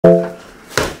Y'all,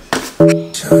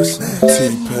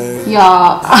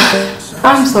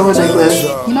 I'm so ridiculous.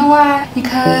 You know why?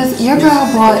 Because your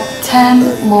girl bought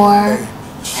 10 more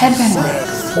headband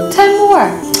wigs. 10 more.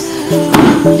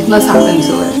 Let's hop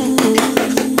into it.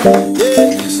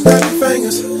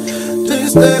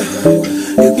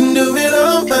 You can do it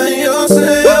all by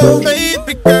yourself,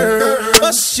 baby girl.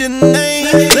 What's your name?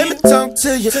 Let me talk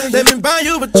to you. Let me buy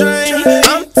you a drink.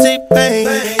 I'm T-Pain.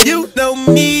 You know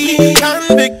me.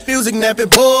 Convict music, nappy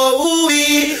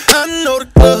boy. I know the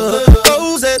club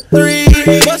goes at 3.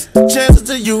 What's the chances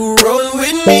of you rolling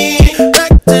with me? Back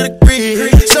to the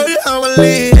crib, show you how I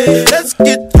live. Let's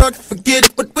get drunk, forget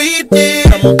what we did.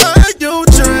 I'ma buy you a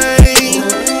drink.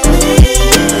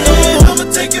 I'ma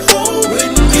take you home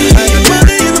with me. I got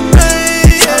money in the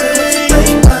bank.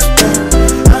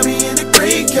 I'll be in the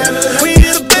great Cadillac. We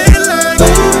in the bed like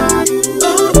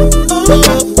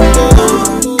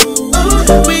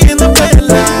we in the bed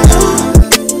like.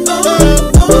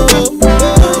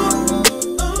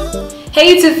 Hey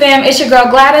YouTube fam, it's your girl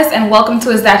Gladys and welcome to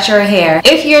Is That Your Hair?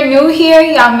 If you're new here,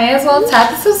 y'all may as well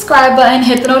tap the subscribe button,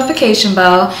 hit the notification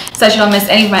bell so that you don't miss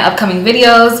any of my upcoming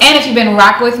videos. And if you've been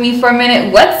rocking with me for a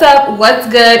minute, what's up, what's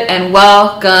good, and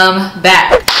welcome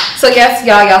back. So yes,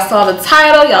 y'all saw the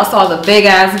title, y'all saw the big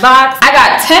ass box. I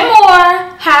got 10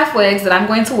 more half wigs that I'm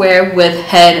going to wear with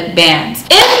headbands.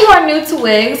 If you are new to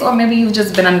wigs, or maybe you've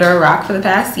just been under a rock for the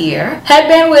past year,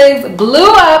 headband wigs blew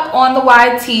up on the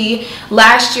YT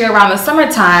last year around the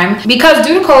summertime because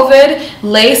due to COVID,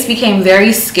 lace became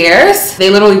very scarce. They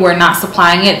literally were not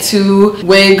supplying it to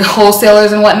wig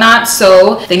wholesalers and whatnot,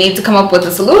 so they needed to come up with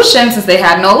a solution since they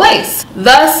had no lace.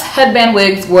 Thus, headband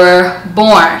wigs were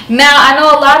born. Now, I know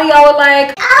a lot of y'all were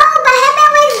like, oh, but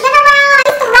headband wigs been around,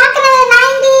 it's rocking in the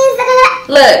 90s.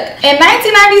 Look, in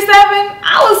 1997,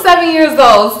 I was 7 years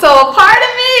old, so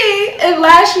pardon me if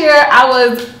last year I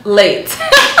was late.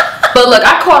 But look,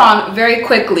 I caught on very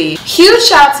quickly. Huge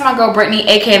shout out to my girl Brittany,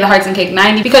 aka the Hearts and Cake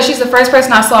 90, because she's the first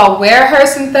person I saw wear her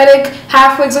synthetic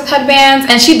half wigs with headbands,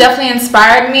 and she definitely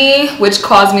inspired me, which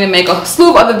caused me to make a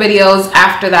slew of other videos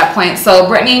after that point. So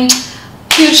Brittany,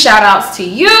 huge shout outs to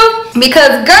you,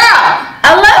 because girl,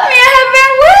 I love me a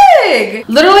headband wig.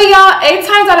 Literally y'all, 8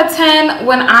 times out of 10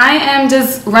 when I am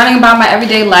just running about my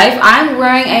everyday life, I'm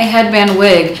wearing a headband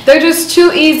wig. They're just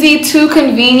too easy, too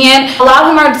convenient. A lot of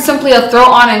them are simply a throw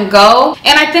on and go,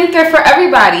 and I think they're for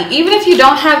everybody. Even if you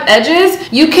don't have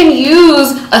edges, you can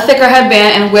use a thicker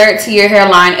headband and wear it to your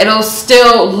hairline. It'll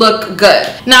still look good.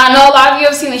 Now I know a lot of you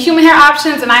have seen the human hair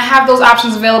options, and I have those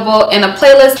options available in a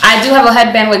playlist. I do have a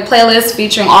headband wig playlist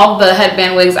featuring all the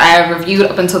headband wigs I have reviewed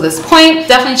up until this point.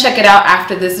 Definitely check it out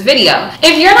after this video.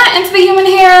 If you're not into the human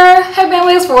hair headband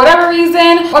wigs for whatever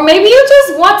reason, or maybe you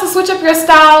just want to switch up your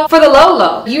style for the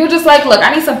low, you're just like, look,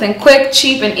 I need something quick,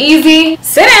 cheap, and easy,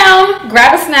 sit down,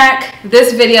 grab a snack.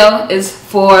 This video is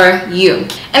for you.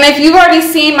 And if you've already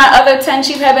seen my other 10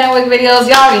 cheap headband wig videos,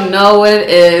 y'all already know what it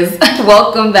is.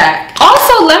 Welcome back.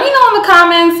 Also, let me know in the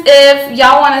comments if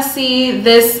y'all want to see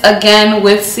this again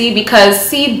with C, because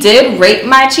C did rate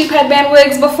my cheap headband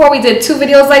wigs before. We did 2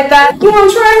 videos like that. You want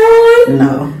to try one?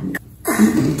 No.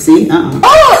 See?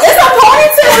 Oh, it's a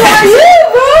ponytail on you,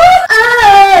 bro.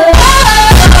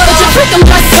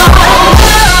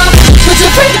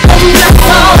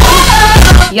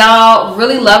 Y'all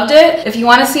really loved it. If you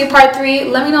want to see a part 3,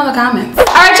 let me know in the comments.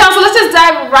 Alright y'all, so let's just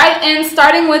dive right in,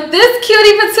 starting with this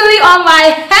cutie patootie on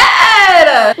my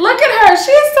head. Look at her,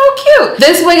 she's so cute.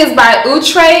 This wig is by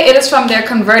Outre. It is from their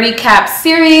Converti Cap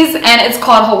series, and it's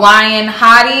called Hawaiian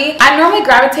Hottie. I normally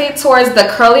gravitate towards the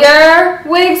curlier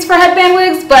wigs for headband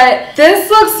wigs, but this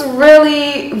looks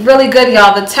really, really good,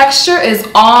 y'all. The texture is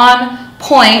on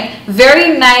point.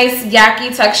 Very nice yaki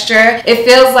texture. It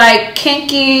feels like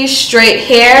kinky straight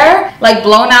hair, like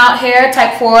blown out hair,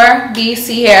 type 4B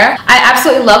C hair. I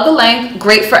absolutely love the length.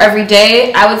 Great for every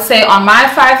day. I would say on my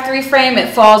 5'3" frame,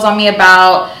 it falls on me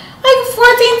about like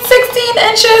 14, 16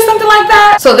 inches, something like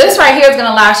that. So this right here is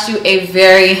gonna last you a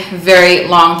very, very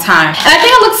long time. And I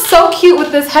think it looks so cute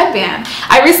with this headband.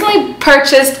 I recently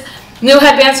purchased new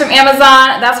headbands from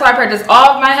Amazon. That's why I purchased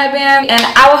all of my headbands, and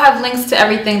I will have links to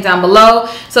everything down below.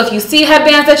 So if you see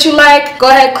headbands that you like, go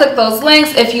ahead, click those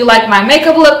links. If you like my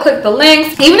makeup look, click the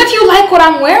links. Even if you like what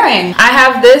I'm wearing, I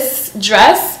have this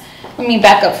dress. Let me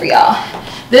back up for y'all.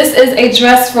 This is a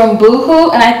dress from Boohoo,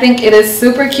 and I think it is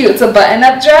super cute. It's a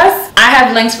button-up dress. I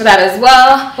have links for that as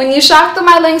well. When you shop through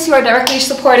my links, you are directly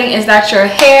supporting Is That Your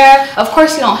Hair. Of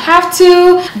course, you don't have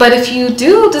to, but if you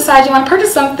do decide you want to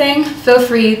purchase something, feel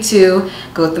free to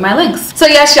go through my links. So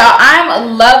yes, y'all,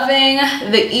 I'm loving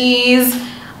the ease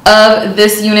of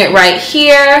this unit right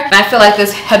here, and I feel like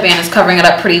this headband is covering it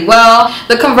up pretty well.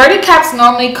 The converted caps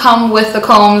normally come with the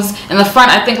combs in the front.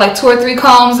 I think like 2 or 3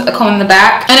 combs, a comb in the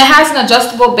back, and it has an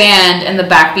adjustable band in the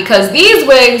back, because these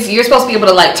wigs you're supposed to be able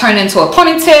to like turn into a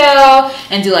ponytail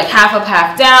and do like half up,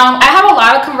 half down. I have a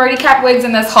lot of converted cap wigs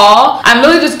in this haul. I'm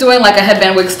really just doing like a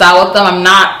headband wig style with them. I'm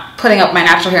not putting up my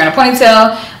natural hair in a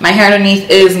ponytail. My hair underneath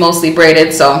is mostly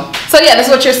braided, so yeah, this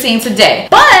is what you're seeing today.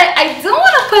 But I do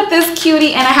want to put this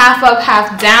cutie in a half up,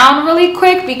 half down really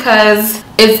quick, because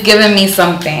it's giving me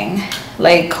something.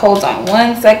 Like, hold on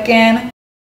one second.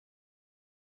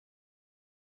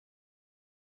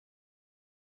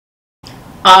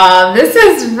 This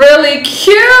is really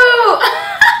cute.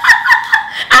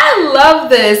 I love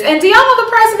this. And do y'all know the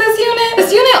price of this unit?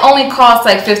 This unit only costs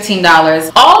like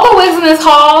 $15. All the wigs in this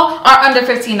haul are under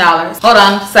 $15. Hold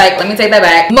on, psych, let me take that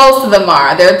back. Most of them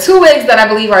are. There are 2 wigs that I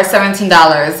believe are $17.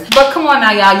 But come on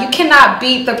now, y'all, you cannot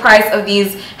beat the price of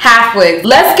these half wigs.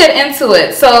 Let's get into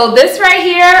it. So this right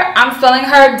here, I'm feeling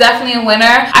her definitely a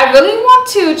winner. I really want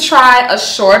to try a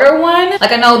shorter one.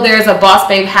 Like, I know there's a Boss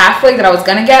Babe half wig that I was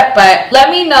gonna get, but let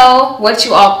me know what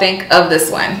you all think of this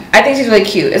one. I think she's really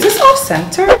cute. Is this off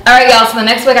center? Alright y'all, so the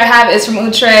next wig I have is from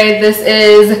Outre. This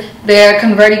is their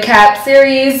Converti Cap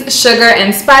series, Sugar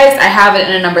and Spice. I have it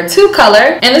in a number 2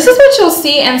 color. And this is what you'll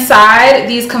see inside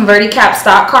these Converti Cap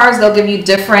stock cards. They'll give you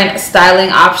different styling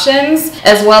options,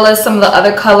 as well as some of the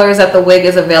other colors that the wig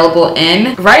is available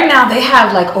in. Right now they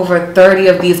have like over 30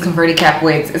 of these Converti Cap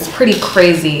wigs. It's pretty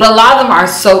crazy, but a lot of them are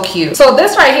so cute. So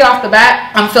this right here off the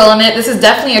bat, I'm feeling it. This is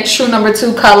definitely a true number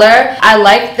 2 color. I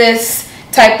like this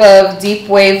type of deep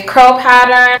wave curl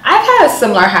pattern. I've had a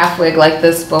similar half wig like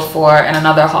this before in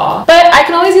another haul, but I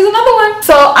can always use another one.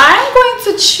 So I'm going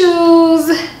to choose,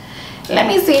 let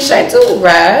me see, should I do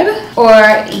red or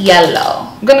yellow?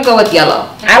 I'm gonna go with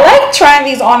yellow. I like trying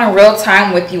these on in real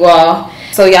time with you all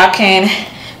so y'all can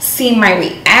see my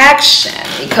reaction,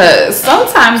 because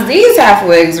sometimes these half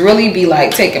wigs really be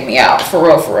like taking me out for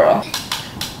real, for real.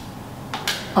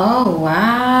 Oh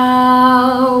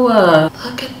wow,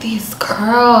 look at these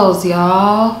curls,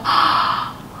 y'all.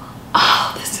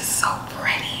 Oh, this is so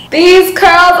pretty. These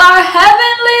curls are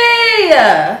heavenly.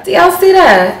 Do y'all see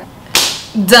that?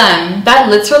 Done. That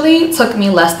literally took me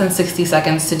less than 60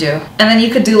 seconds to do. And then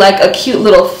you could do like a cute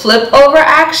little flip over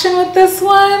action with this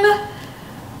one.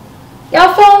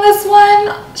 Y'all feeling this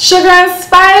one? Sugar and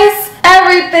Spice,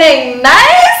 everything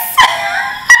nice.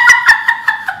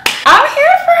 I'm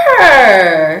here for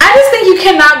her. I just think you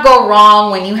cannot go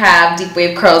wrong when you have deep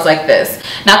wave curls like this.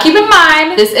 Now keep in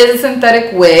mind, this is a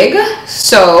synthetic wig,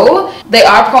 so they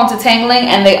are prone to tangling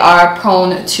and they are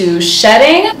prone to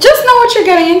shedding. Just know what you're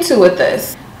getting into with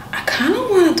this. I kind of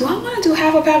want to, do I want to do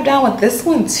half up, half down with this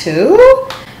one too?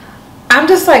 I'm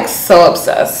just like so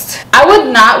obsessed. I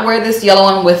would not wear this yellow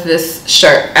one with this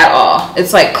shirt at all.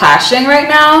 It's like clashing right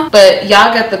now, but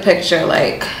y'all get the picture.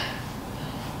 Like,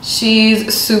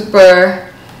 she's super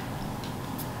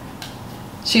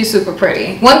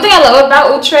pretty. One thing I love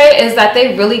about Outre is that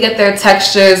they really get their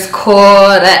textures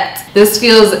correct. This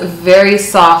feels very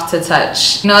soft to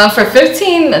touch. You know, for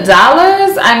 $15,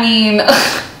 I mean,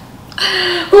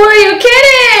 who are you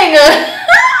kidding?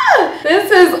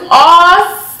 This is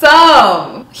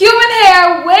awesome. Human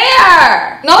hair,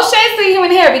 where? No shades to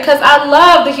human hair, because I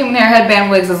love the human hair headband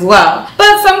wigs as well.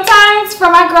 But sometimes for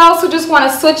my girls who just want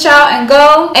to switch out and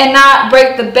go and not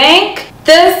break the bank,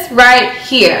 this right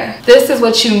here, this is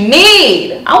what you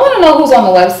need. I want to know who's on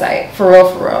the website, for real,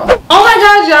 for real. Oh my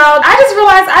god, y'all, I just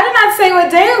realized I did not say what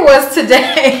day it was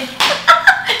today.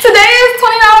 Today is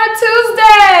 $20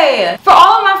 Tuesday. For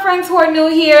all of my friends who are new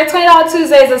here, $20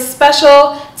 Tuesday is a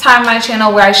special time on my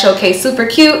channel where I showcase super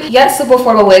cute yet super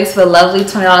affordable wigs for the lovely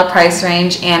 $20 price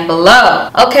range and below.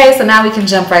 Okay, so now we can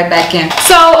jump right back in.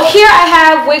 So here I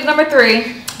have wig number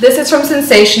 3. This is from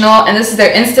Sensational, and this is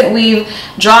their instant weave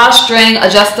drawstring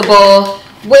adjustable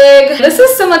wig. This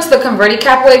is similar to the Converti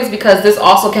Cap wigs because this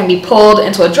also can be pulled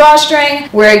into a drawstring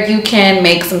where you can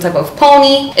make some type of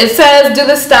pony. It says do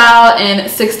the style in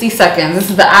 60 seconds.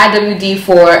 This is the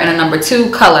IWD4 in a number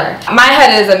 2 color. My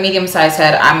head is a medium-sized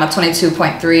head. I'm a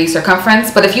 22.3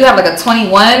 circumference, but if you have like a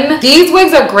 21, these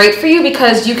wigs are great for you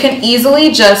because you can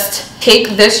easily just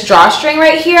take this drawstring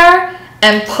right here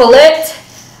and pull it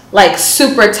like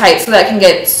super tight so that it can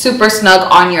get super snug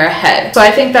on your head. So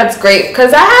I think that's great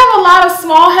because I have a lot of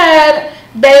small head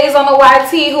bays on the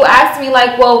YT who asked me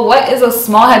like, well, what is a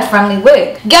small head friendly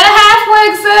wig? Get a half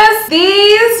wig, sis.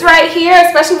 These right here,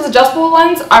 especially the adjustable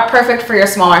ones, are perfect for your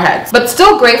smaller heads, but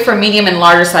still great for medium and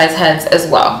larger size heads as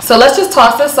well. So let's just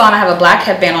toss this on. I have a black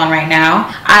headband on right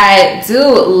now. I do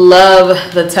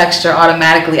love the texture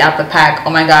automatically out the pack. Oh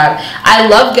my God. I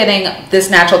love getting this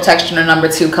natural texture in a number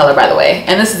 2 color, by the way.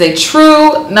 And this is a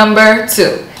true number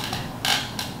 2.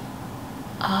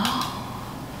 Oh.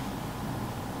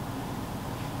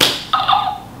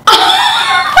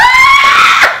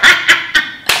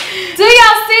 Do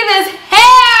y'all see this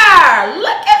hair?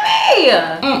 Look at me.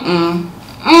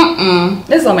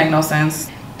 This don't make no sense.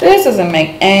 This doesn't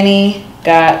make any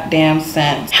goddamn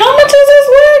sense. How much is this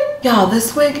wig? Y'all,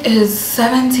 this wig is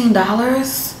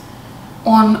 $17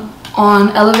 on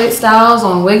Elevate Styles,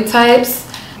 on wig types.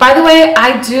 By the way,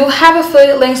 I do have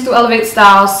affiliate links through Elevate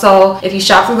Styles, so if you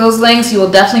shop through those links, you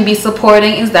will definitely be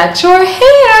supporting Is That Your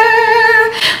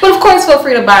Hair? But of course, feel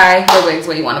free to buy your wigs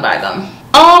where you want to buy them.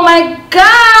 Oh my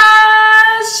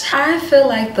gosh! I feel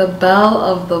like the belle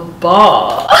of the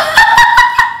ball.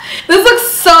 This looks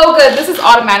so good. This is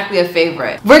automatically a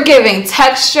favorite. We're giving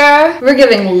texture, we're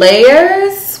giving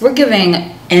layers, we're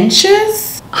giving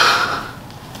inches.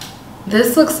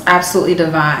 This looks absolutely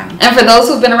divine. And for those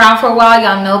who've been around for a while,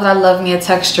 y'all know that I love me a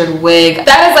textured wig.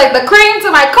 That is like the cream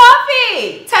to my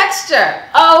coffee. Texture.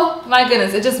 Oh my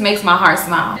goodness, it just makes my heart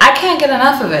smile. I can't get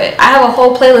enough of it. I have a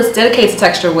whole playlist dedicated to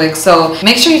textured wigs, so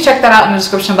make sure you check that out in the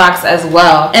description box as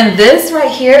well. And this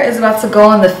right here is about to go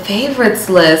on the favorites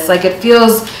list. Like, it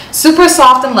feels super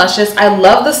soft and luscious. I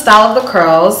love the style of the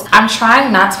curls. I'm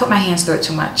trying not to put my hands through it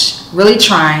too much. Really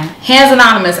trying. Hands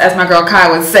anonymous, as my girl Kai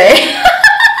would say.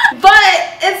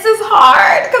 But it's just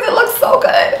hard because it looks so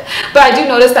good. But I do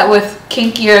notice that with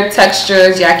kinkier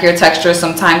textures, yackier textures,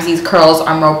 sometimes these curls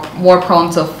are more prone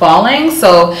to falling.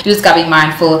 So you just gotta be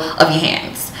mindful of your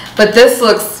hands. But this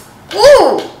looks,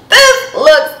 ooh, this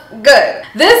looks good.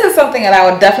 This is something that I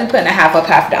would definitely put in a half up,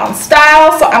 half down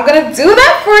style. So I'm gonna do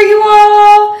that for you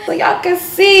all so y'all can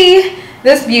see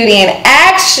this beauty in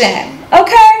action,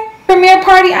 okay? Premiere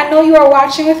party, I know you are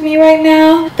watching with me right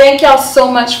now. Thank y'all so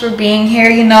much for being here.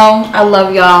 You know, I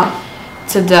love y'all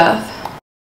to death.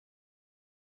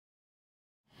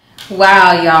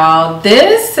 Wow, y'all,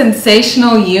 this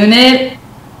sensational unit,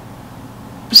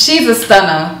 she's a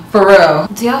stunner, for real.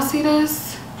 Do y'all see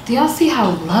this? Do y'all see how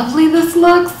lovely this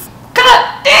looks?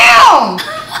 God damn!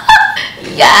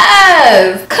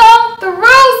 Yes! Come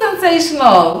through,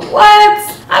 sensational.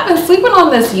 What? I've been sleeping on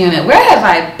this unit. Where have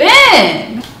I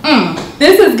been?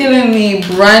 This is giving me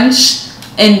brunch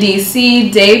in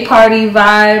DC, day party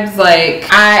vibes. Like,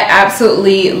 I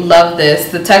absolutely love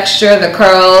this. The texture, the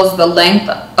curls, the length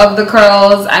of the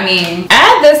curls. I mean,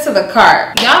 add this to the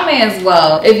cart. Y'all may as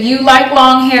well. If you like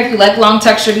long hair, if you like long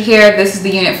textured hair, this is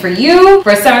the unit for you.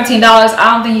 For $17,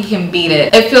 I don't think you can beat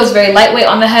it. It feels very lightweight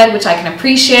on the head, which I can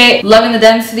appreciate. Loving the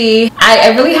density.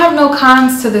 I really have no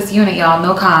cons to this unit, y'all.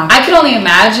 No cons. I can only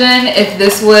imagine if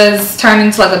this was turned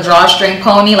into like a drawstring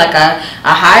pony, like a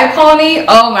high pony.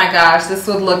 Oh my gosh, this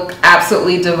would look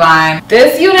absolutely divine.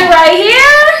 This unit right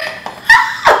here.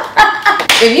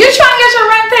 If you're trying to get your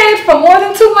rent paid for more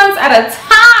than 2 months at a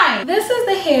time, this is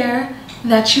the hair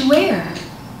that you wear.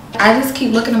 I just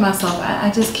keep looking at myself.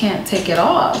 I just can't take it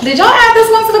off. Did y'all add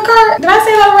this one to the cart? Did I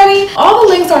say that already? All the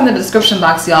links are in the description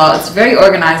box, y'all. It's very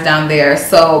organized down there,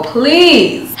 so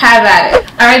please have at it.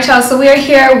 All right, y'all, so we are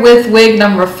here with wig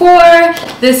number 4.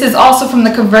 This is also from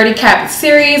the Converti Cap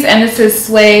series, and this is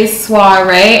Sway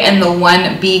Soiree in the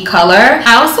 1B color.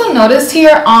 I also noticed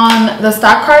here on the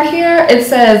stock card here, it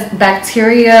says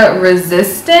bacteria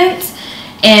resistant,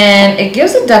 and it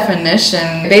gives a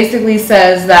definition. It basically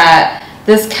says that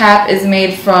this cap is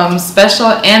made from special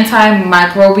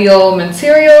antimicrobial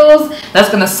materials that's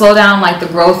going to slow down like the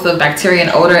growth of bacteria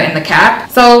and odor in the cap.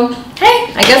 So,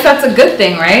 hey, I guess that's a good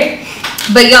thing, right?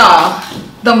 But y'all,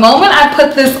 the moment I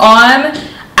put this on,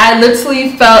 I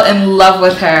literally fell in love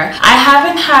with her. I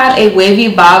haven't had a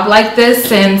wavy bob like this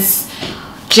since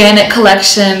Janet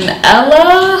Collection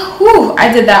Ella. Whew,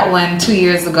 I did that one 2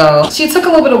 years ago. She took a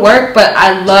little bit of work, but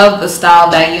I love the style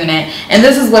of that unit. And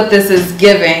this is what this is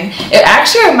giving. It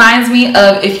actually reminds me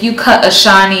of if you cut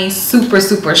Ashani super,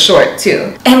 super short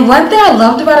too. And one thing I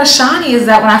loved about Ashani is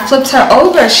that when I flipped her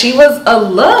over, she was a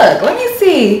look. Let me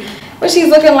see what she's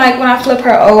looking like when I flip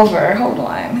her over. Hold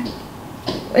on.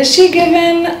 Is she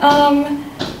giving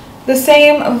the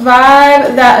same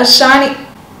vibe that Ashani?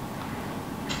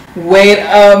 Wait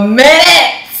a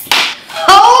minute.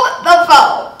 Hold the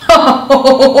phone.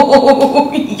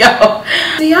 Yo.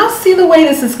 Do y'all see the way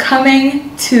this is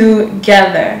coming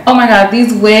together? Oh my god,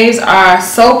 these waves are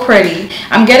so pretty.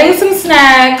 I'm getting some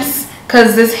snags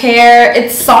because this hair,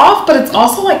 it's soft, but it's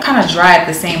also like kind of dry at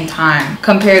the same time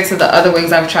compared to the other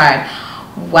wigs I've tried.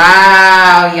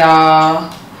 Wow, y'all.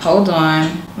 Hold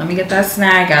on. Let me get that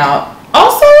snag out.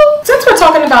 Also, since we're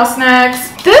talking about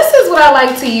snags, this is what I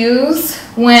like to use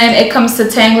when it comes to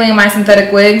tangling my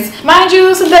synthetic wigs. Mind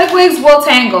you, synthetic wigs will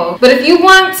tangle, but if you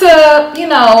want to, you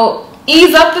know,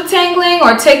 ease up the tangling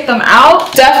or take them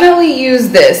out, definitely use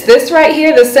this. This right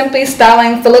here, the Simply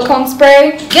Styling Silicone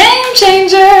Spray. Game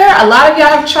changer! A lot of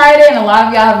y'all have tried it and a lot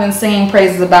of y'all have been singing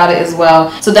praises about it as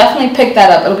well. So definitely pick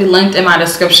that up. It'll be linked in my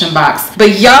description box.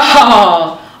 But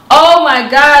y'all, oh my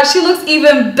god, she looks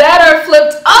even better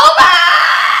flipped over!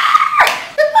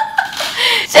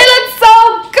 She looks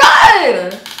so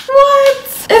good! What?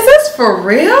 Is this for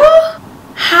real?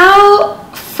 How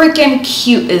freaking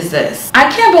cute is this? I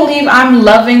can't believe I'm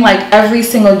loving like every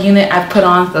single unit I've put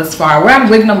on thus far. We're on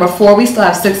wig number 4. We still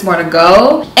have 6 more to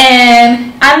go.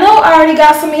 And I know I already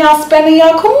got some of y'all spending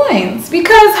y'all coins,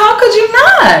 because how could you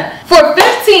not? For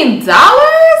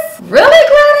 $15? Really,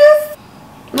 Gladys?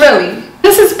 Really?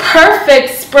 This is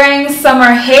perfect spring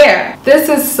summer hair. This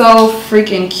is so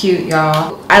freaking cute,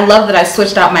 y'all. I love that I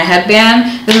switched out my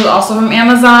headband. This is also from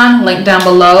Amazon, link down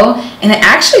below. And it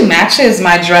actually matches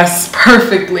my dress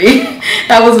perfectly.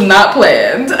 That was not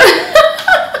planned.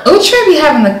 Outre be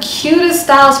having the cutest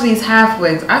styles for these half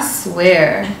wigs, I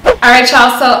swear. Alright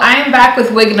y'all, so I am back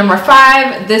with wig number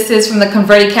 5. This is from the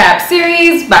Converti Cap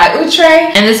series by Outre.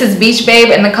 And this is Beach Babe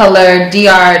in the color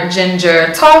DR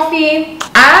Ginger Toffee.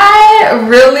 I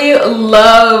really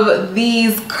love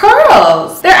these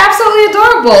curls. They're absolutely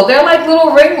adorable. They're like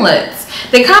little ringlets.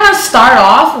 They kind of start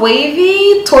off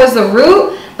wavy towards the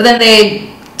root, but then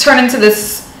they turn into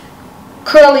this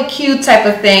curly Q type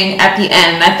of thing at the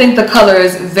end. I think the color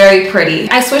is very pretty.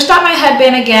 I switched out my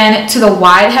headband again to the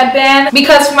wide headband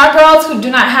because for my girls who do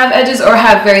not have edges or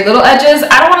have very little edges,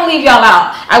 I don't want to leave y'all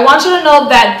out. I want you to know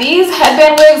that these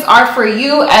headband wigs are for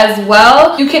you as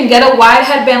well. You can get a wide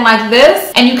headband like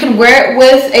this and you can wear it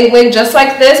with a wig just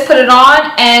like this, put it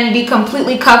on and be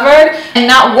completely covered and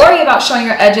not worry about showing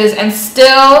your edges and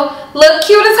still look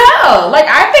cute as hell. Like,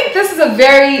 I think this is a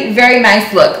very, very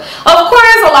nice look. Of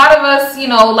course, a lot of us, you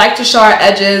know, like to show our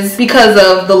edges because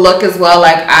of the look as well.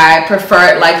 Like, I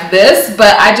prefer it like this,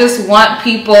 but I just want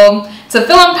people to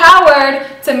feel empowered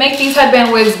to make these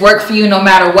headband wigs work for you no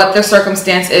matter what the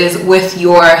circumstance is with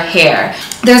your hair.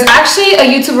 There's actually a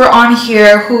YouTuber on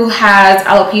here who has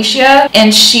alopecia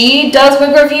and she does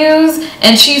wig reviews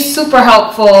and she's super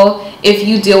helpful if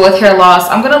you deal with hair loss.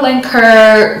 I'm gonna link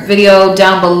her video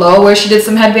down below where she did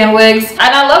some headband wigs. And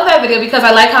I love that video because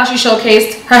I like how she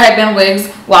showcased her headband wigs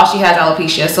while she has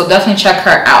alopecia. So definitely check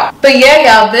her out. But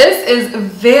yeah, y'all, this is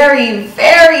very,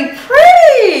 very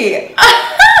pretty.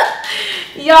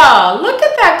 Y'all, look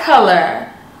at that color.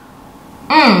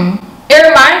 It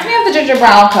reminds me of the ginger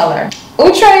brown color.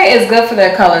 Outre is good for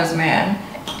their colors, man.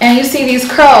 And you see these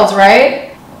curls,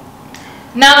 right?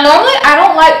 Now, normally I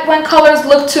don't like when colors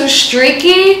look too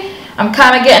streaky. I'm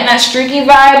kind of getting that streaky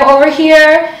vibe over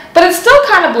here, but it's still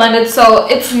kind of blended, so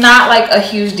it's not like a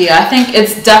huge deal. I think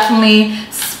it's definitely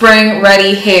spring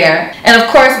ready hair. And of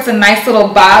course, it's a nice little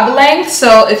bob length,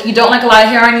 so if you don't like a lot of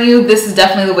hair on you, this is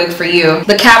definitely the wig for you.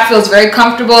 The cap feels very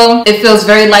comfortable. It feels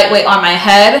very lightweight on my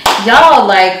head. Y'all,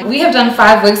 like, we have done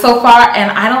 5 wigs so far,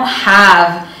 and I don't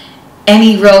have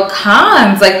any real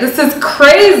cons. Like, this is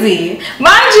crazy.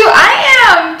 Mind you, I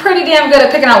am pretty damn good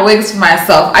at picking out wigs for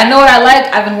myself. I know what I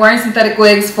like. I've been wearing synthetic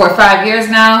wigs for 5 years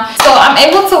now, so I'm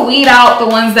able to weed out the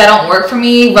ones that don't work for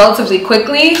me relatively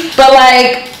quickly. But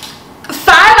like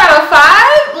 5 out of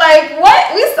 5, like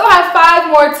what? We still have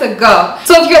 5 more to go.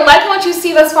 So if you're liking what you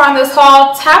see thus far in this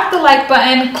haul, tap the like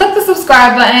button, click the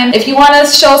subscribe button. If you want to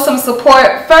show some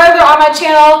support further on my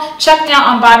channel, check me out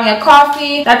on Buy Me a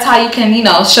Coffee. That's how you can, you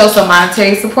know, show some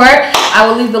monetary support. I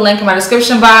will leave the link in my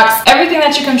description box. Everything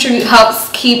that you contribute helps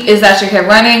keep Is That Your Hair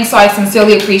running, so I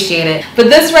sincerely appreciate it. But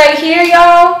this right here,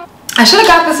 y'all, I should have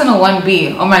got this in a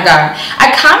 1B. Oh my god.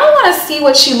 I kind of want to see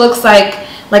what she looks like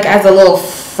as a little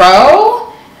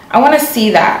fro. I want to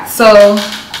see that. So,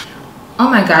 oh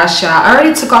my gosh, y'all, I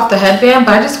already took off the headband,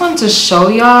 but I just wanted to show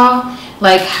y'all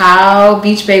like how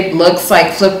Beach Babe looks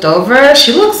like flipped over.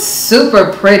 She looks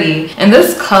super pretty. And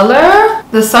this color,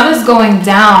 the sun is going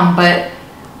down, but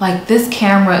like this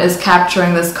camera is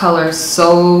capturing this color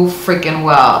so freaking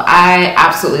well. I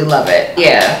absolutely love it.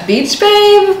 Yeah, Beach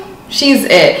Babe, she's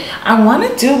it. I want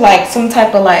to do like some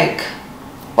type of like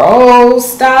roll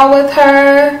style with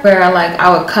her where like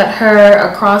I would cut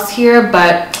her across here,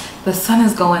 but The sun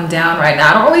is going down right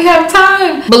now. I don't really have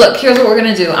time. But look, here's what we're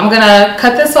gonna do. I'm gonna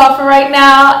cut this off for right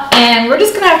now, and we're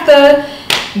just gonna have to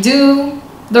do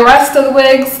the rest of the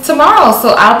wigs tomorrow.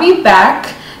 So I'll be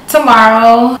back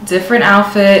tomorrow. Different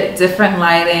outfit, different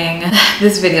lighting.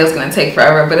 This video is gonna take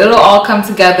forever, but it'll all come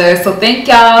together. So thank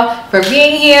y'all for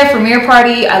being here for Premiere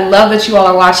Party. I love that you all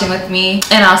are watching with me,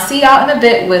 and I'll see y'all in a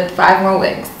bit with 5 more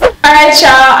wigs. Alright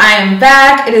y'all, I am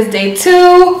back. It is day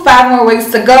 2, 5 more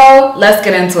wigs to go. Let's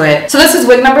get into it. So this is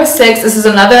wig number 6. This is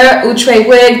another outre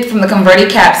wig from the Converti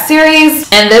Cap series,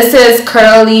 and this is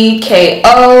Curly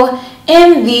KO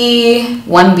in the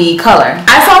 1B color.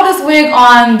 I saw this wig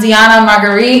on Deanna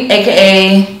Marguerite,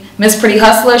 aka Miss Pretty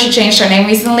Hustler. She changed her name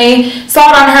recently. Saw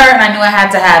it on her and I knew I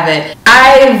had to have it.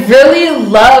 I really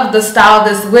love the style of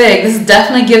this wig. This is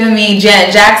definitely giving me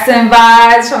Janet Jackson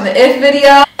vibes from the If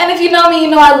video. And if you know me,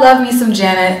 you know I love me some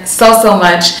Janet so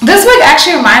much. This wig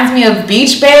actually reminds me of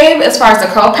Beach Babe as far as the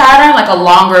curl pattern, like a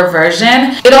longer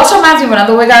version. It also reminds me of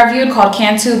another wig I reviewed called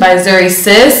Cantu by Zuri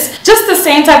Sis. Just the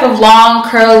same type of long,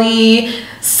 curly,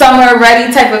 summer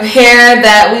ready type of hair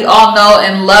that we all know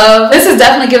and love. This is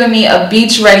definitely giving me a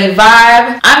beach ready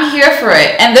vibe. I'm here for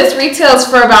it, and this retails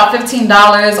for about $15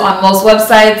 on most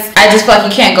websites. I just feel like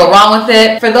you can't go wrong with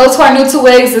it. For those who are new to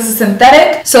wigs, this is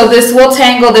synthetic, so this will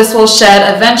tangle, this will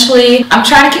shed eventually. I'm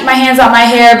trying to keep my hands out my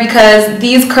hair because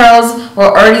these curls were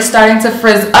already starting to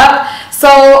frizz up,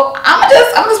 so I'm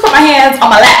just put my hands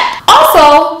on my lap.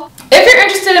 Also, if you're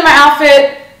interested in my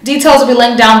outfit, details will be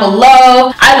linked down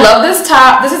below. I love this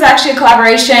top. This is actually a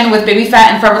collaboration with Baby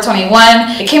Phat and Forever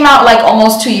 21. It came out like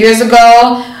almost 2 years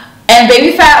ago, and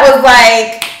Baby Phat was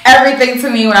like everything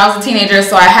to me when I was a teenager,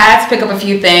 so I had to pick up a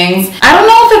few things. I don't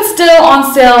know if it's still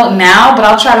on sale now, but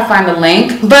I'll try to find the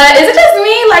link. But is it just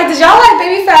me? Like, did y'all like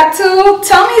Baby Phat too?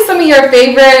 Tell me some of your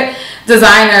favorite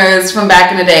designers from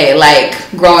back in the day, like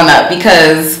growing up,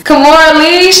 because Kimora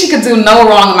Lee, she could do no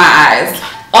wrong in my eyes.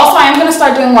 Also, I am going to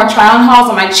start doing more try-on hauls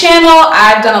on my channel.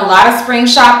 I've done a lot of spring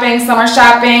shopping, summer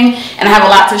shopping, and I have a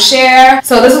lot to share.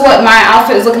 So this is what my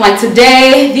outfit is looking like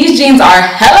today. These jeans are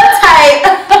hella tight.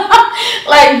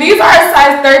 Like, these are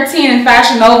size 13 in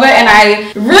Fashion Nova, and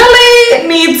I really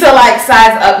need to like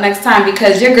size up next time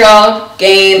because your girl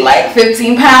gained like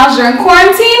 15 pounds during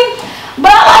quarantine.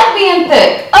 But I like being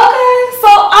thick. Okay, so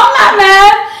I'm not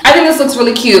mad. I think this looks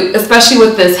really cute, especially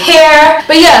with this hair.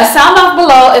 But yeah, sound off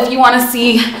below if you want to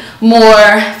see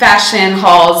more fashion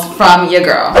hauls from your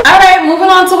girl. Alright, moving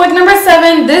on to wig number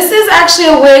 7. This is actually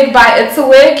a wig by It's a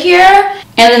Wig here,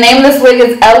 and the name of this wig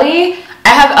is Ellie.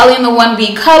 I have Ellie in the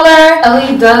 1B color.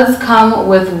 Ellie does come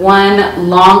with one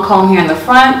long comb here in the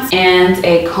front and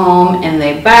a comb in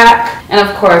the back, and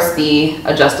of course the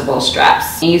adjustable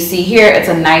straps. And you see here, it's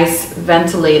a nice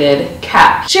ventilated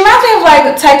cap. She reminds me of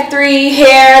like type 3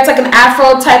 hair. It's like an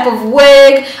afro type of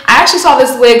wig. I actually saw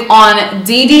this wig on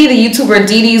Didi, the YouTuber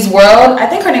Didi's World. I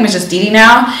think her name is just Didi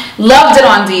now. Loved it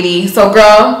on Didi. So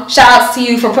girl, shout outs to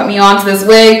you for putting me on to this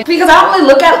wig, because I don't really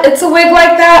look at It's a Wig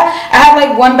like that. I had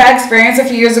like one bad experience a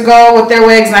few years ago with their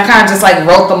wigs, and I kind of just like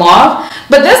wrote them off.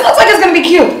 But this looks like it's gonna be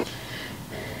cute.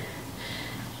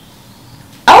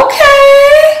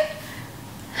 Okay.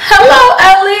 Hello,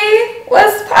 Ellie.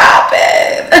 What's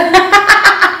poppin'?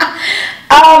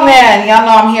 Oh man, y'all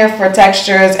know I'm here for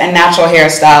textures and natural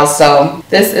hairstyles, so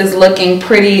this is looking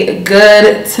pretty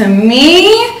good to me.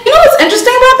 You know what's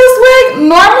interesting about this wig?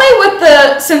 Normally with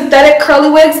the synthetic curly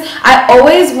wigs, I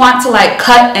always want to like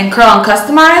cut and curl and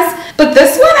customize, but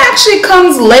this one actually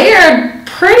comes layered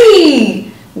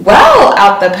pretty well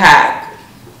out the pack.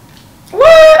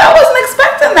 What? I wasn't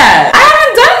expecting that. I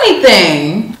haven't done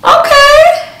anything. Okay,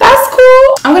 that's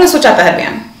cool. I'm gonna switch out the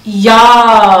headband.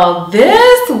 Y'all,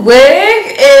 this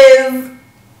wig is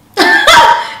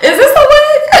is this a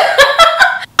wig?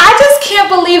 I just can't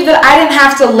believe that I didn't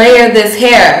have to layer this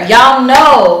hair. Y'all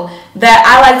know that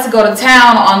I like to go to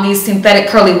town on these synthetic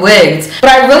curly wigs,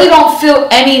 but I really don't feel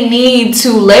any need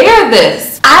to layer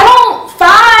this. I don't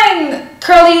find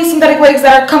curly synthetic wigs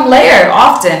that come layered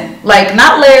often, like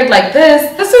not layered like this.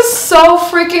 This is so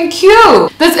freaking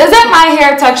cute. This isn't my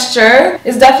hair texture.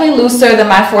 It's definitely looser than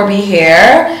my 4B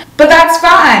hair, but that's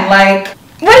fine. Like,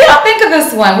 what do y'all think of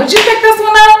this one? Would you pick this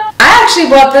one up? I actually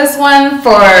bought this one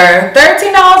for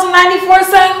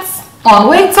 $13.94 on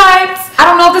Wig Types. I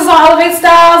don't know if this is on Elevate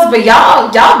Styles, but y'all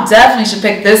definitely should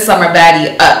pick this summer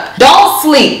baddie up. Don't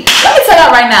sleep. Let me tell y'all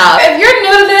right now, if you're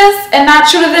new to this and not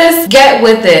true to this, get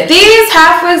with it. These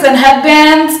half wigs and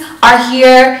headbands are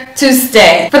here to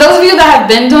stay. For those of you that have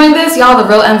been doing this, y'all the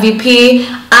real MVP.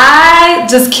 I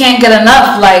just can't get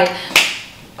enough. Like,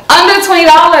 under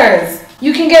 $20,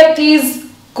 you can get these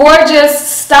gorgeous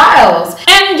styles.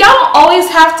 And y'all don't always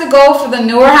have to go for the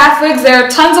newer half wigs. There are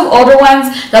tons of older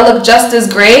ones that look just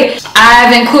as great.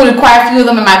 I've included quite a few of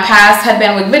them in my past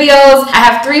headband wig videos. I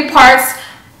have 3 parts.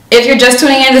 If you're just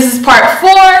tuning in, this is part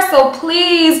 4, so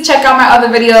please check out my other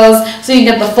videos so you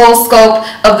can get the full scope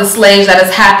of the slayage that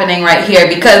is happening right here,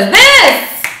 because this,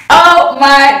 oh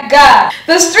my God,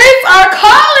 the streets are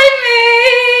calling me.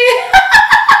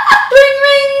 Ring,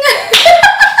 ring.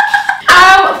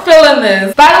 I'm feeling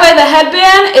this. By the way, the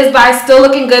headband is by Still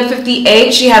Looking Good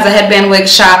 58. She has a headband wig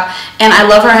shop, and I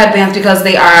love her headbands because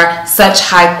they are such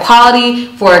high quality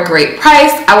for a great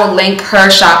price. I will link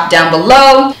her shop down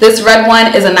below. This red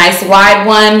one is a nice wide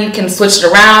one. You can switch it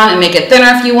around and make it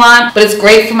thinner if you want, but it's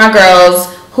great for my girls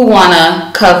who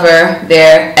wanna cover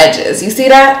their edges. You see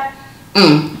that?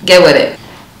 Get with it.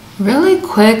 Really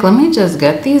quick, let me just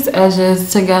get these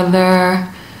edges together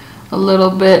a little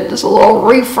bit, just a little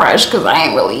refresh because I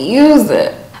ain't really use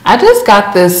it. I just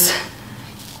got this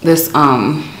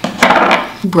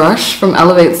brush from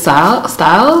Elevate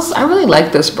Styles. I really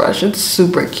like this brush. It's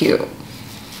super cute.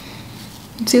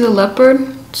 See the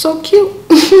leopard? So cute.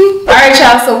 Alright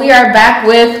y'all, so we are back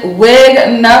with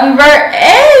wig number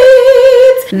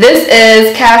 8. This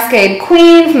is Cascade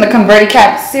Queen from the Converti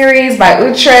Cap series by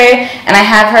Outre, and I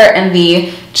have her in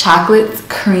the chocolate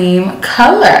cream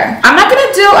color. I'm not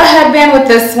gonna do a headband with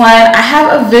this one. I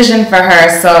have a vision for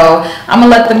her, so I'm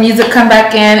gonna let the music come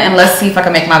back in and let's see if I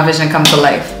can make my vision come to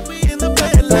life.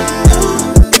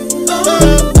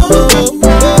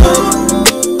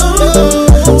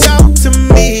 Talk to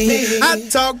me, I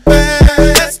talk back,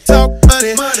 let's talk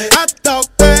money, I talk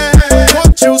back,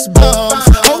 won't choose bombs,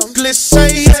 Oakley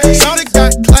shades, shorty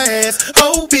got class,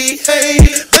 oh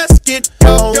behave, let's get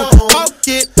on, walk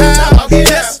it out,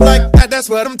 just like that, that's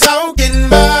what I'm talking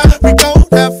about, we gon'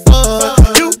 have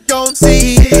fun, you gon'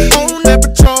 see, on that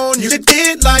Patron, you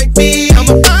did like me,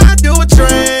 I'ma buy you a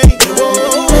train,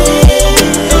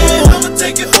 I'ma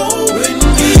take it home with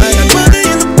me, I got money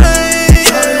in the bank,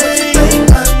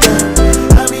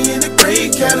 I be in the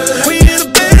great Cadillac, we in the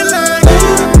bed like,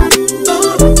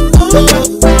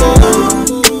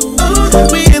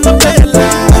 we in the bed like,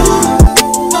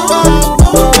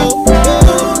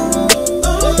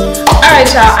 Alright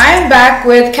y'all, I am back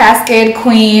with Cascade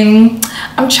Queen.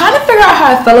 I'm trying to figure out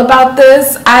how I feel about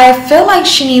this. I feel like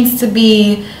she needs to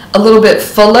be a little bit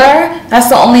fuller. That's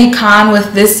the only con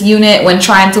with this unit when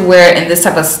trying to wear it in this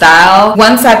type of style.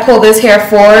 Once I pull this hair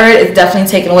forward, it's definitely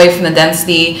taken away from the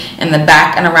density in the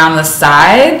back and around the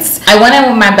sides. I went in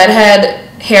with my bedhead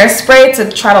hairspray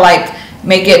to try to like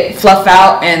make it fluff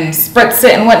out and spritz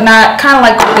it and whatnot, kind of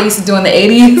like what they used to do in the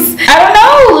 80s. I don't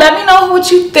know, let me know what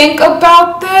you think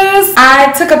about this.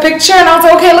 I took a picture and I was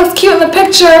like, okay, it looks cute in the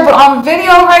picture, but on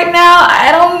video right now,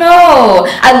 I don't know.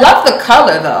 I love the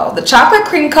color though. The chocolate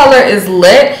cream color is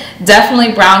lit,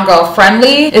 definitely brown girl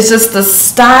friendly. It's just the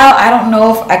style, I don't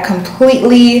know if I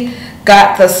completely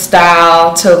got the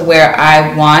style to where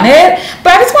I want it,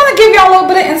 but I just want to give y'all a little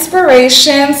bit of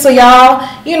inspiration so y'all,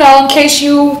 you know, in case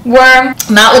you were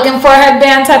not looking for a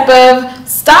headband type of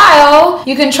style,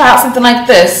 you can try out something like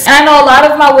this. And I know a lot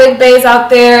of my wig baes out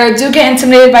there do get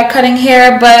intimidated by cutting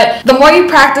hair, but the more you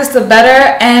practice, the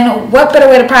better, and what better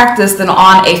way to practice than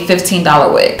on a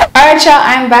 $15 wig. Alright y'all,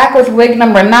 I'm back with wig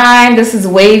number 9. This is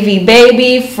Wavy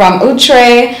Baby from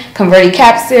Outre, Converti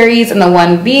Cap series in the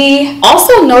 1B.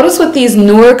 Also notice with these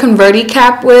newer Converti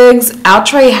Cap wigs,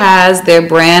 Outre has their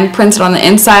brand printed on the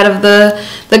inside of the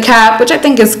cap, which I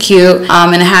think is cute.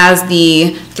 And it has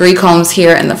the 3 combs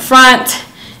here in the front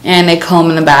and a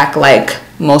comb in the back like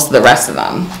most of the rest of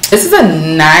them. This is a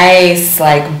nice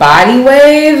like body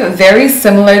wave, very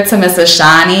similar to Miss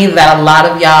Ashani that a lot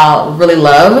of y'all really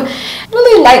love.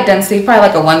 Really light density, probably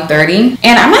like a 130.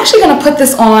 And I'm actually gonna put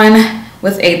this on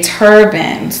with a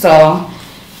turban. So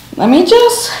let me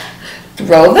just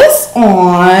throw this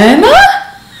on.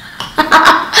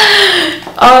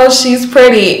 Oh, she's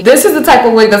pretty. This is the type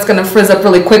of wig that's gonna frizz up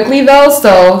really quickly though,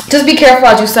 so just be careful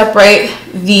as you separate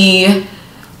the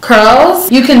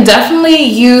curls. You can definitely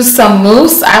use some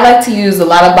mousse. I like to use a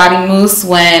lot of body mousse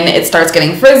when it starts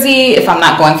getting frizzy if I'm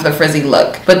not going for the frizzy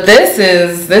look. But this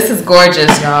is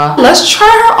gorgeous, y'all. Let's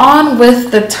try her on with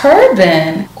the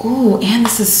turban. Ooh, and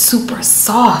this is super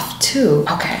soft too.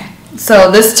 Okay,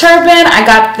 so this turban, I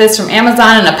got this from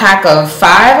Amazon in a pack of 5,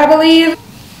 I believe.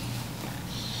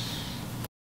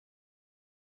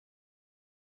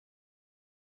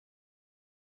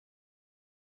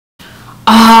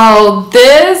 Oh,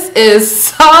 this is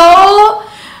so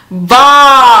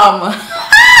bomb.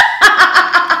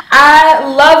 I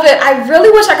love it. I really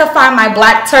wish I could find my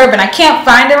black turban. I can't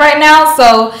find it right now,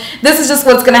 so this is just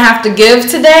what's gonna have to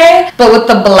give today. But with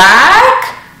the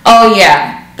black, oh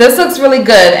yeah. This looks really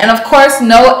good, and of course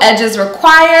no edges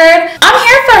required. I'm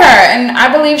here for her, and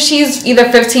I believe she's either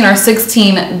 $15 or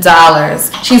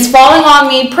 $16. She's falling on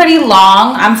me pretty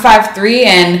long. I'm 5'3",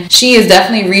 and she is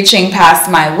definitely reaching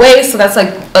past my waist, so that's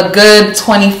like a good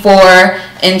 24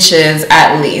 inches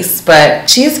at least. But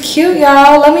she's cute,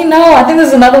 y'all. Let me know. I think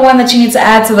there's another one that you need to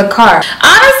add to the cart.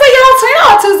 Honestly,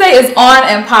 y'all, $20 Tuesday is on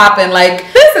and popping. Like,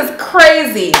 this is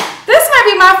crazy. This might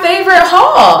be my favorite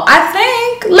haul, I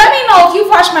think. Let me know if you've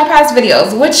watched my past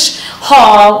videos. Which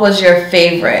haul was your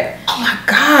favorite? Oh my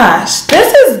gosh,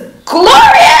 this is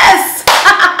glorious.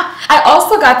 I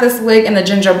also got this wig in the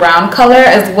ginger brown color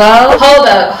as well. Hold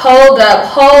up, hold up,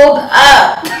 hold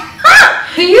up.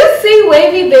 Do you see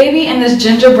Wavy Baby in this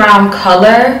ginger brown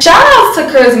color? Shout outs to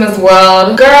Charisma's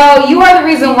World. Girl, you are the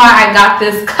reason why I got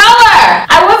this color.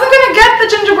 I wasn't gonna get the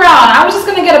ginger brown. I was just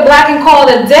gonna get a black and call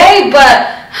it a day,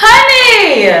 but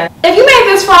honey, if you made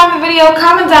this far in the video,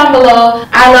 comment down below.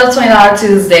 I love $20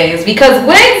 Tuesdays because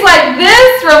wigs like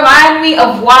this remind me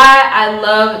of why I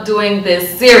love doing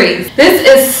this series. This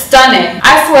is stunning.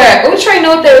 I swear, Outre knew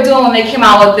what they were doing when they came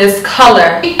out with this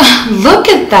color. Look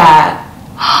at that.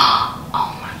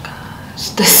 Oh my gosh.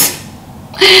 This.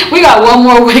 We got one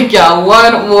more wig, y'all.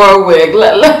 One more wig.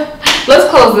 Let's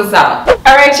close this out.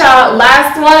 Alright, y'all,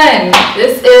 last one.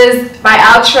 This is by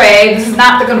Outre. This is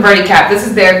not the converti cap. This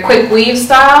is their quick weave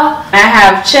style. I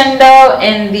have Chindo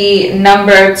in the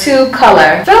number 2 color.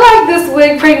 I feel like this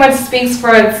wig pretty much speaks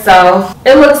for itself.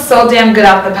 It looks so damn good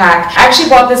out the pack. I actually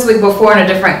bought this wig before in a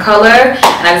different color,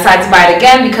 and I decided to buy it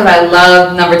again because I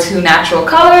love number 2 natural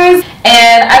colors.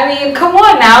 And I mean, come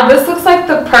on now. This looks like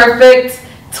the perfect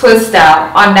twist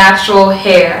out on natural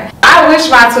hair. I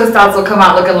wish my twist outs would come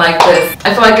out looking like this.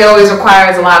 I feel like it always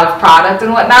requires a lot of product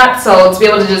and whatnot, so to be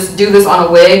able to just do this on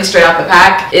a wig straight out the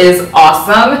pack is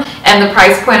awesome. And the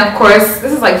price point, of course,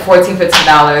 this is like $14,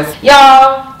 $15.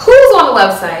 Y'all, who's on the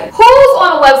website? Who's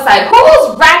on the website?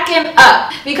 Who's racking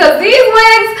up? Because these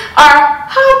wigs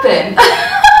are popping.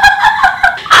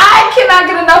 I cannot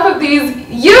get enough of these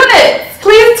units.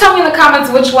 Please tell me in the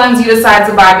comments which ones you decide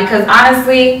to buy, because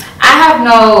honestly,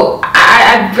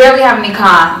 I barely have any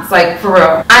cons, like for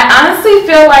real. I honestly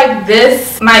feel like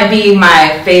this might be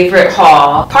my favorite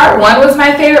haul. Part 1 was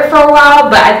my favorite for a while,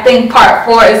 but I think part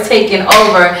 4 is taking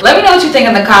over. Let me know what you think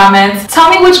in the comments. Tell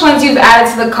me which ones you've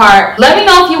added to the cart. Let me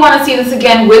know if you want to see this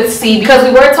again with C, because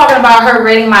we were talking about her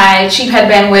rating my cheap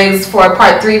headband wigs for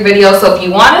part 3 video. So if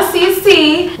you want to see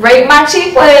C rate my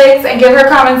cheap wigs and give her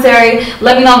commentary,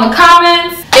 let me know in the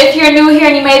comments. If you're new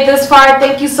here and you made this far,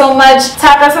 thank you so much.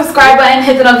 Tap that subscribe button,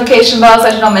 hit the notification bell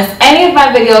so that you don't miss any of my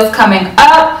videos coming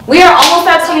up. We are almost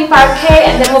at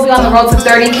 25K, and then we'll be on the road to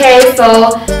 30K.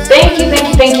 So thank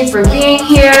you for being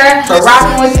here, for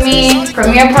rocking with me,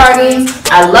 premiere parties.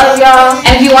 I love y'all.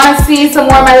 And if you want to see some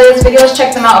more of my latest videos,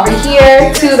 check them out over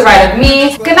here to the right of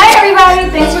me. Good night, everybody.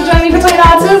 Thanks for joining me for $20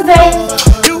 Tuesday.